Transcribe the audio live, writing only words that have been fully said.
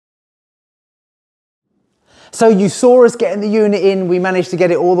So you saw us getting the unit in, we managed to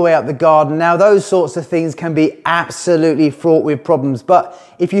get it all the way up the garden. Now those sorts of things can be absolutely fraught with problems, but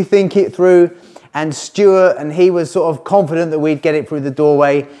if you think it through, and Stuart, and he was sort of confident that we'd get it through the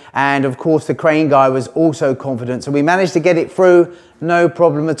doorway, and of course the crane guy was also confident, so we managed to get it through, no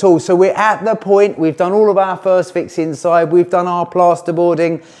problem at all. So we're at the point, we've done all of our first fix inside, we've done our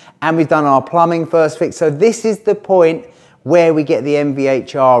plasterboarding, and we've done our plumbing first fix, so this is the point where we get the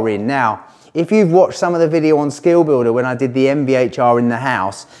MVHR in. Now, if you've watched some of the video on Skill Builder when I did the MVHR in the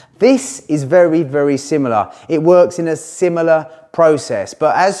house, this is very, very similar. It works in a similar process,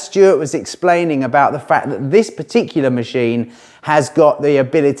 but as Stuart was explaining about the fact that this particular machine has got the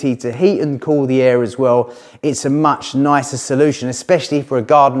ability to heat and cool the air as well, it's a much nicer solution, especially for a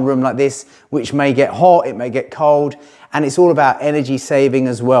garden room like this, which may get hot, it may get cold, and it's all about energy saving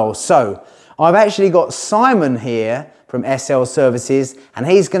as well. So I've actually got Simon here from SL Services, and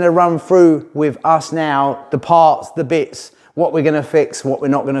he's going to run through with us now the parts, the bits, what we're going to fix, what we're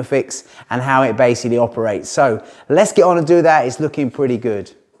not going to fix, and how it basically operates. So let's get on and do that. It's looking pretty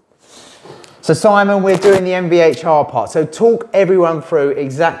good. So Simon, we're doing the MVHR part. So talk everyone through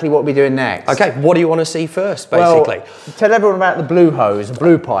exactly what we're doing next. Okay, what do you want to see first, basically? Well, tell everyone about the blue hose, the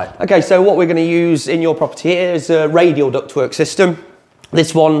blue pipe. Okay, so what we're going to use in your property here is a radial ductwork system.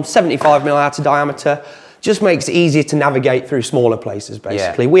 This one, 75mm outer diameter. Just makes it easier to navigate through smaller places,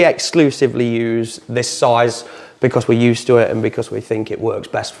 basically. Yeah. We exclusively use this size because we're used to it and because we think it works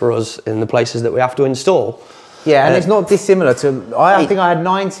best for us in the places that we have to install. Yeah, and it's not dissimilar to, I think I had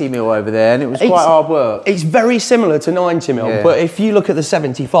 90mm over there and it was quite hard work. It's very similar to 90mm, yeah. But if you look at the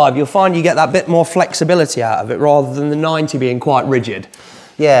 75, you'll find you get that bit more flexibility out of it rather than the 90 being quite rigid.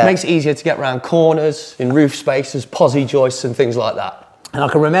 Yeah. It makes it easier to get around corners, in roof spaces, posi joists and things like that. And I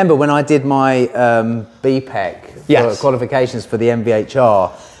can remember when I did my BPEC qualifications for the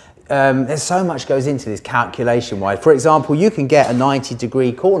MVHR, there's so much goes into this calculation-wise. For example, you can get a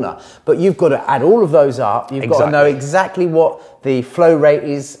 90-degree corner, but you've got to add all of those up. You've got to know exactly what the flow rate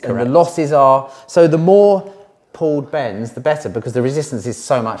is and the losses are. So the more pulled bends, the better, because the resistance is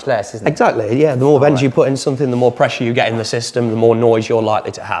so much less, isn't it? Exactly, yeah. The more bends you put in something, the more pressure you get in the system, the more noise you're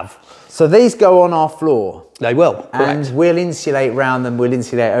likely to have. So these go on our floor. They will, correct. And we'll insulate around them, we'll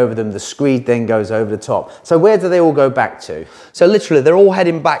insulate over them. The screed then goes over the top. So where do they all go back to? So literally, they're all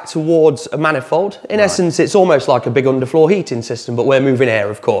heading back towards a manifold. In essence, it's almost like a big underfloor heating system, but we're moving air,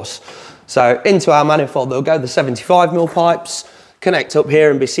 of course. So into our manifold, they'll go the 75mm pipes, connect up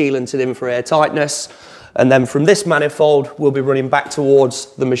here and be sealanted in for air tightness. And then from this manifold, we'll be running back towards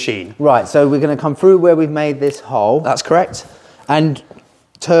the machine. Right, so we're going to come through where we've made this hole. That's correct. And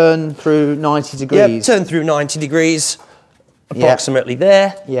turn through 90 degrees. Yeah, turn through 90 degrees, approximately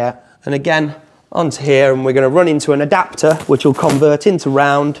there. Yeah. And again, onto here, and we're going to run into an adapter, which will convert into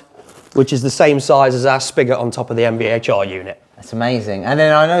round, which is the same size as our spigot on top of the MVHR unit. That's amazing. And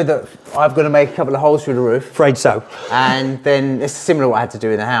then I know that I've got to make a couple of holes through the roof. Afraid so. And then it's similar to what I had to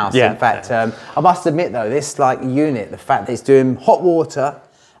do in the house. Yeah. In fact, I must admit though, this unit, the fact that it's doing hot water,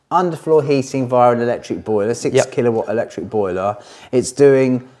 underfloor heating via an electric boiler, 6 kilowatt electric boiler. It's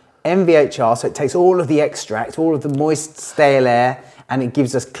doing MVHR, so it takes all of the extract, all of the moist, stale air, and it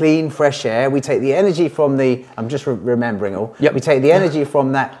gives us clean, fresh air. We take the energy from the, I'm just remembering all, we take the energy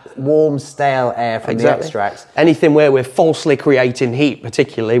from that warm, stale air from the extracts. Anything where we're falsely creating heat,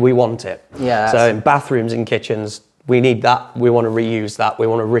 particularly, we want it. Yeah. So in bathrooms and kitchens, we need that, we want to reuse that, we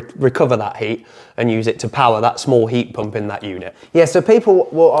want to recover that heat and use it to power that small heat pump in that unit. Yeah, so people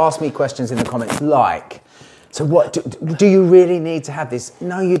will ask me questions in the comments like, so what, do you really need to have this?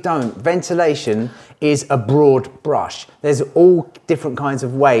 No, you don't. Ventilation is a broad brush. There's all different kinds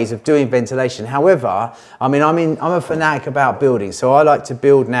of ways of doing ventilation. However, I mean, I'm a fanatic about building, so I like to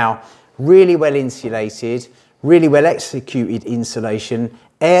build now really well insulated, really well executed insulation,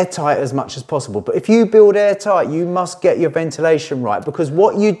 airtight as much as possible. But if you build airtight, you must get your ventilation right, because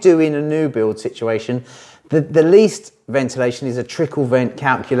what you do in a new build situation, the least ventilation is a trickle vent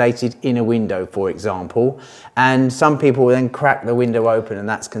calculated in a window, for example, and some people then crack the window open and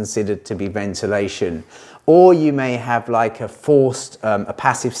that's considered to be ventilation. Or you may have like a forced, a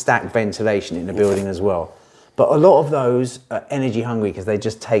passive stack ventilation in the building as well. But a lot of those are energy hungry because they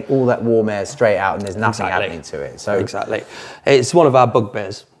just take all that warm air straight out and there's nothing happening to it. So exactly. It's one of our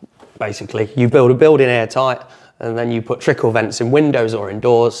bugbears, basically. You build a building airtight and then you put trickle vents in windows or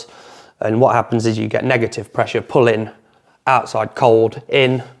indoors. And what happens is you get negative pressure pulling outside cold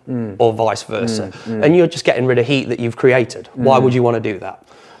in or vice versa. And you're just getting rid of heat that you've created. Why would you want to do that?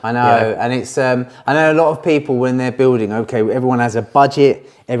 I know, and it's, I know a lot of people when they're building, okay, everyone has a budget,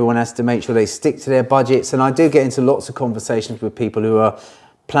 everyone has to make sure they stick to their budgets, and I do get into lots of conversations with people who are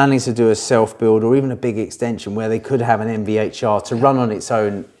planning to do a self-build or even a big extension where they could have an MVHR to run on its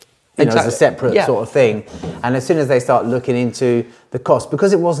own, you know, as a separate sort of thing. And as soon as they start looking into the cost,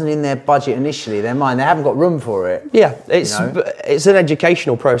 because it wasn't in their budget initially, they haven't got room for it. Yeah, it's an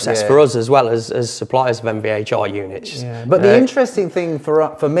educational process for us as well as suppliers of MVHR units. Yeah. But the interesting thing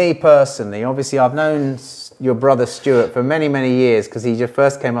for me personally, obviously I've known your brother Stuart for many, many years because he just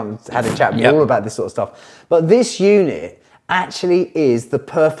first came up and had a chat with me all about this sort of stuff. But this unit actually is the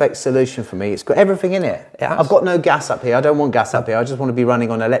perfect solution for me. It's got everything in it. I've got no gas up here. I don't want gas up here. I just want to be running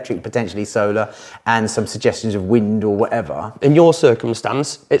on electric, potentially solar, and some suggestions of wind or whatever. In your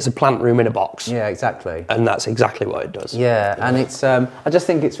circumstance, it's a plant room in a box. Yeah, exactly. And that's exactly what it does. Yeah, and it's, I just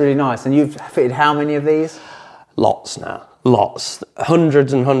think it's really nice. And you've fitted how many of these? Lots now. Lots,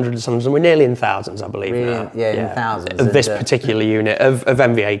 hundreds and hundreds, and we're nearly in thousands, I believe. Really? Now. Yeah, in thousands. Of this particular unit of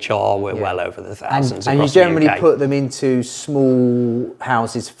MVHR, we're well over the thousands. And you generally put them into small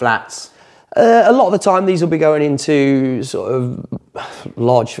houses, flats. A lot of the time, these will be going into sort of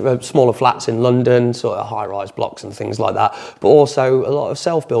large, smaller flats in London, sort of high-rise blocks and things like that. But also, a lot of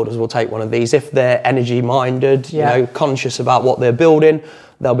self-builders will take one of these if they're energy-minded, you know, conscious about what they're building.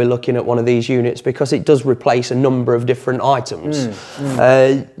 They'll be looking at one of these units because it does replace a number of different items.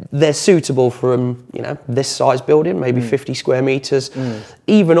 They're suitable from, you know, this size building, maybe 50 square metres,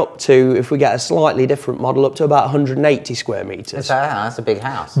 even up to, if we get a slightly different model, up to about 180 square metres. That's a big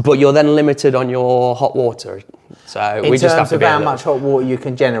house. But you're then limited on your hot water. So we just have to be how much hot water you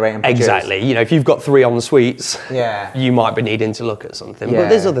can generate and produce. Exactly. You know, if you've got 3 en suites, you might be needing to look at something. But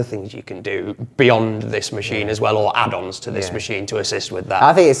there's other things you can do beyond this machine as well, or add-ons to this machine to assist with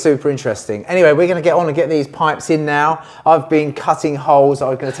that. I think it's super interesting. Anyway, we're going to get on and get these pipes in now. I've been cutting holes.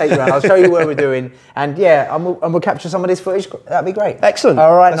 I'm going to take you around. I'll show you where we're doing. And yeah, and we'll capture some of this footage. That'd be great. Excellent.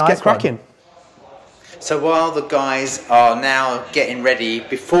 All right, let's get cracking. So while the guys are now getting ready,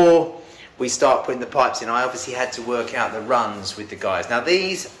 before we start putting the pipes in, I obviously had to work out the runs with the guys. Now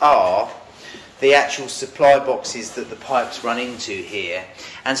these are the actual supply boxes that the pipes run into here.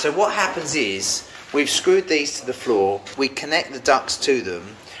 And so what happens is, we've screwed these to the floor, we connect the ducts to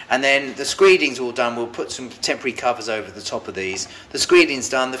them, and then the screeding's all done. We'll put some temporary covers over the top of these. The screeding's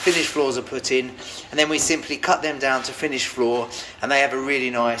done, the finished floors are put in, and then we simply cut them down to finished floor, and they have a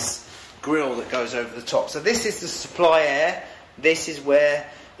really nice grill that goes over the top. So this is the supply air. This is where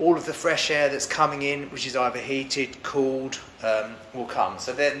all of the fresh air that's coming in, which is either heated, cooled, will come.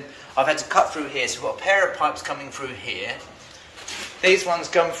 So then I've had to cut through here. So we've got a pair of pipes coming through here. These ones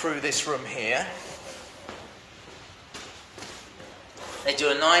come through this room here. They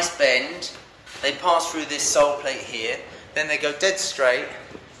do a nice bend. They pass through this sole plate here. Then they go dead straight.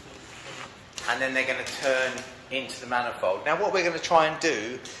 And then they're going to turn into the manifold. Now what we're going to try and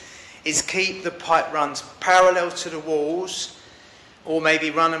do is keep the pipe runs parallel to the walls, or maybe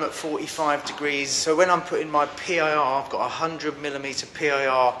run them at 45 degrees. So when I'm putting my PIR, I've got a 100mm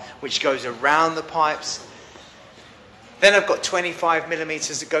PIR which goes around the pipes. Then I've got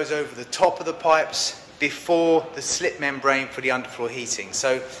 25mm that goes over the top of the pipes before the slip membrane for the underfloor heating.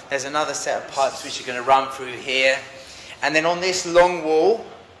 So there's another set of pipes which are going to run through here. And then on this long wall,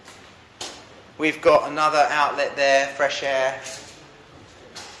 we've got another outlet there, fresh air,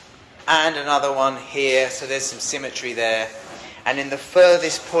 and another one here. So there's some symmetry there. And in the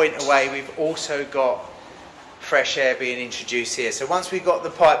furthest point away, we've also got fresh air being introduced here. So once we've got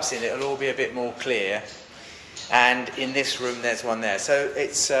the pipes in, it'll all be a bit more clear. And in this room, there's one there. So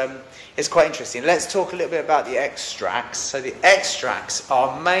it's quite interesting. Let's talk a little bit about the extracts. So the extracts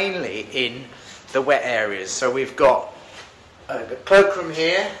are mainly in the wet areas. So we've got the cloakroom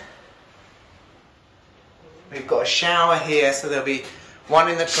here. We've got a shower here, so there'll be one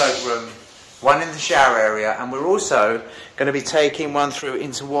in the cloakroom, one in the shower area, and we're also going to be taking one through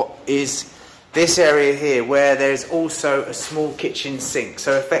into what is this area here, where there's also a small kitchen sink.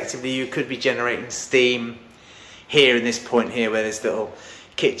 So effectively you could be generating steam here in this point here where there's little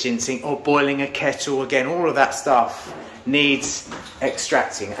kitchen sink, or boiling a kettle. Again, all of that stuff needs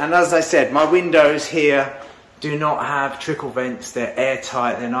extracting. And as I said, my windows here do not have trickle vents. They're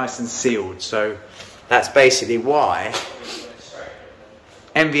airtight, they're nice and sealed. So that's basically why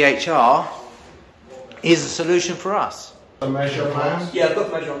MVHR is a solution for us. A measure plan? Yeah, I've got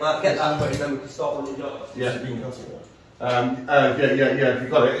the measure on that. Get that and then we can start on the job. Yeah, you can cut it. Yeah, if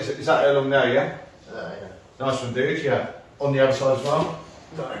you've got it. Is that along there, yeah? Yeah. Nice one, dude, yeah. On the other side as well?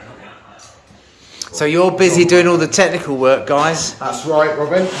 No. So you're busy doing all the technical work, guys. That's right,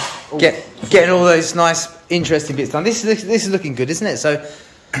 Robin. Getting all those nice, interesting bits done. This is looking good, isn't it? So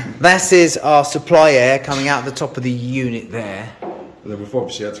this is our supply air coming out the top of the unit there. And then we've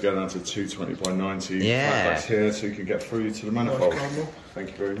obviously had to go down to 220 by 90 flatbacks here so you can get through to the manifold.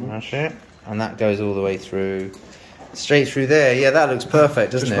 Thank you very much. That's it. And that goes all the way through, straight through there. Yeah, that looks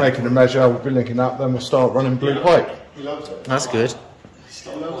perfect, doesn't it? Just making a measure, we'll be linking up, then we'll start running blue pipe. That's good.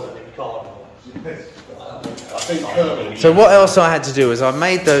 So what else I had to do is I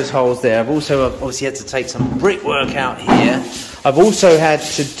made those holes there. I've also obviously had to take some brickwork out here. I've also had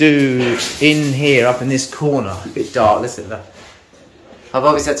to do in here, up in this corner, a bit dark, listen to that. I've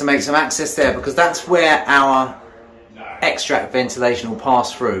obviously had to make some access there because that's where our extract ventilation will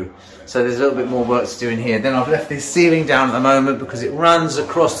pass through. So there's a little bit more work to do in here. Then I've left this ceiling down at the moment because it runs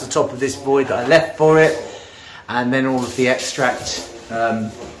across the top of this void that I left for it. And then all of the extract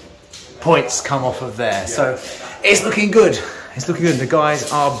points come off of there. So it's looking good. It's looking good. The guys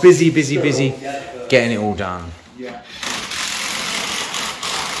are busy getting it all done.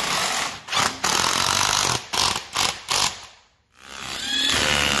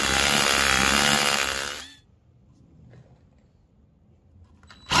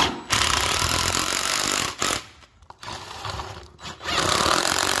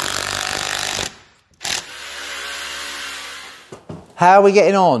 How are we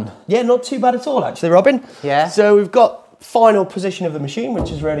getting on? Yeah, not too bad at all, actually, Robin. Yeah. So we've got final position of the machine,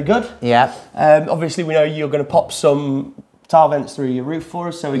 which is really good. Yeah. Obviously, we know you're going to pop some tile vents through your roof for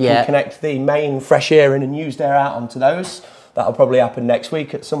us, so we can connect the main fresh air in and used air out onto those. That'll probably happen next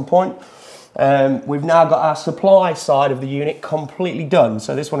week at some point. We've now got our supply side of the unit completely done.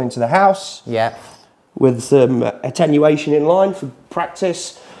 So this one into the house. Yeah. With some attenuation in line for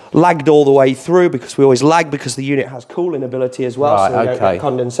practice. Lagged all the way through because we always lag because the unit has cooling ability as well, so we don't get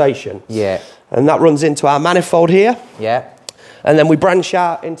condensation. Yeah. And that runs into our manifold here. Yeah. And then we branch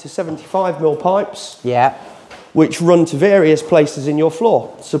out into 75mm pipes. Yeah. Which run to various places in your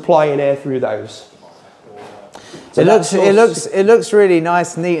floor, supplying air through those. So it looks really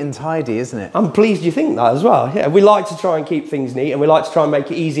nice, neat and tidy, isn't it? I'm pleased you think that as well. Yeah, we like to try and keep things neat, and we like to try and make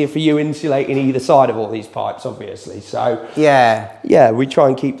it easier for you insulating either side of all these pipes, obviously. So yeah, we try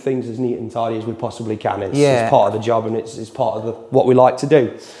and keep things as neat and tidy as we possibly can. It's part of the job, and it's part of what we like to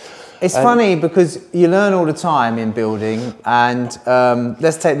do. It's funny because you learn all the time in building, and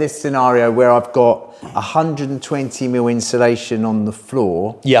let's take this scenario where I've got 120mm insulation on the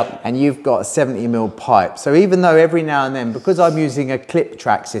floor, and you've got a 70mm pipe. So even though every now and then, because I'm using a clip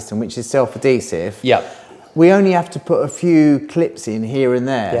track system, which is self-adhesive, we only have to put a few clips in here and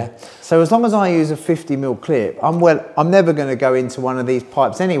there. So as long as I use a 50mm clip, I'm never going to go into one of these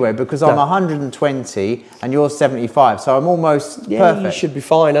pipes anyway because I'm 120 and you're 75, so I'm almost perfect. You should be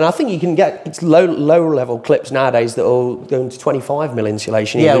fine. And I think you can get low level clips nowadays that will go into 25mm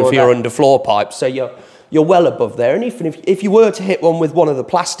insulation, even for your underfloor pipes. So you're well above there. And even if you were to hit one with one of the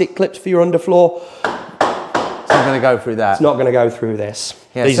plastic clips for your underfloor, it's not going to go through that. It's not going to go through this.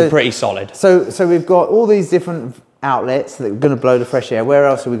 These are pretty solid. So we've got all these different outlets that are going to blow the fresh air. Where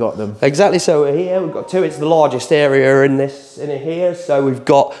else have we got them? Exactly. So here we've got two. It's the largest area in here. So we've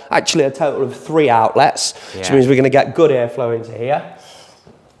got actually a total of 3 outlets, which means we're going to get good airflow into here.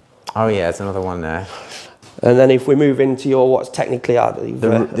 Oh yeah, there's another one there. And then if we move into your what's technically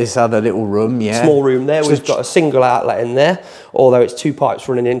this other little room, small room there, we've got a single outlet in there, although it's 2 pipes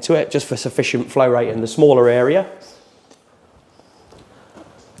running into it, just for sufficient flow rate in the smaller area.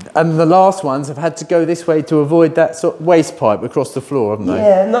 And the last ones have had to go this way to avoid that sort of waste pipe across the floor, haven't they?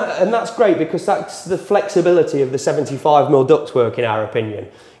 Yeah, and that's great because that's the flexibility of the 75mm ductwork, in our opinion.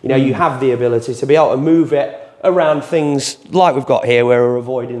 You know, you have the ability to be able to move it around things like we've got here where we're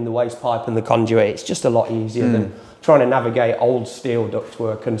avoiding the waste pipe and the conduit. It's just a lot easier than trying to navigate old steel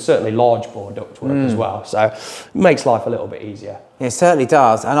ductwork and certainly large bore ductwork as well. So it makes life a little bit easier. It certainly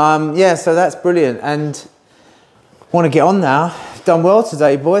does. And yeah, so that's brilliant. And want to get on now. You've done well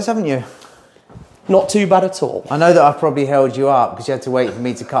today, boys, haven't you? Not too bad at all. I know that I've probably held you up because you had to wait for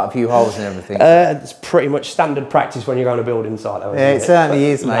me to cut a few holes and everything. It's pretty much standard practice when you're going to build inside, though, isn't it? It certainly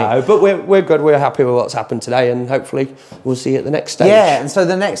is, mate. No, but we're good. We're happy with what's happened today, and hopefully we'll see you at the next stage. Yeah, and so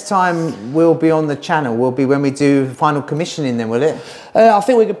the next time we'll be on the channel will be when we do final commissioning then, will it? I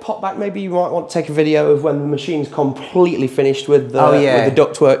think we could pop back. Maybe you might want to take a video of when the machine's completely finished with the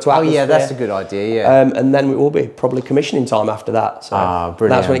ductwork to atmosphere. Oh yeah, that's a good idea, yeah. And then it will be probably commissioning time after that. So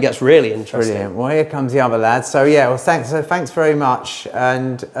brilliant. That's when it gets really interesting. Brilliant. Well, here comes the other lads. So yeah, well thanks very much,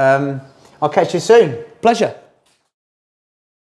 and I'll catch you soon. Pleasure.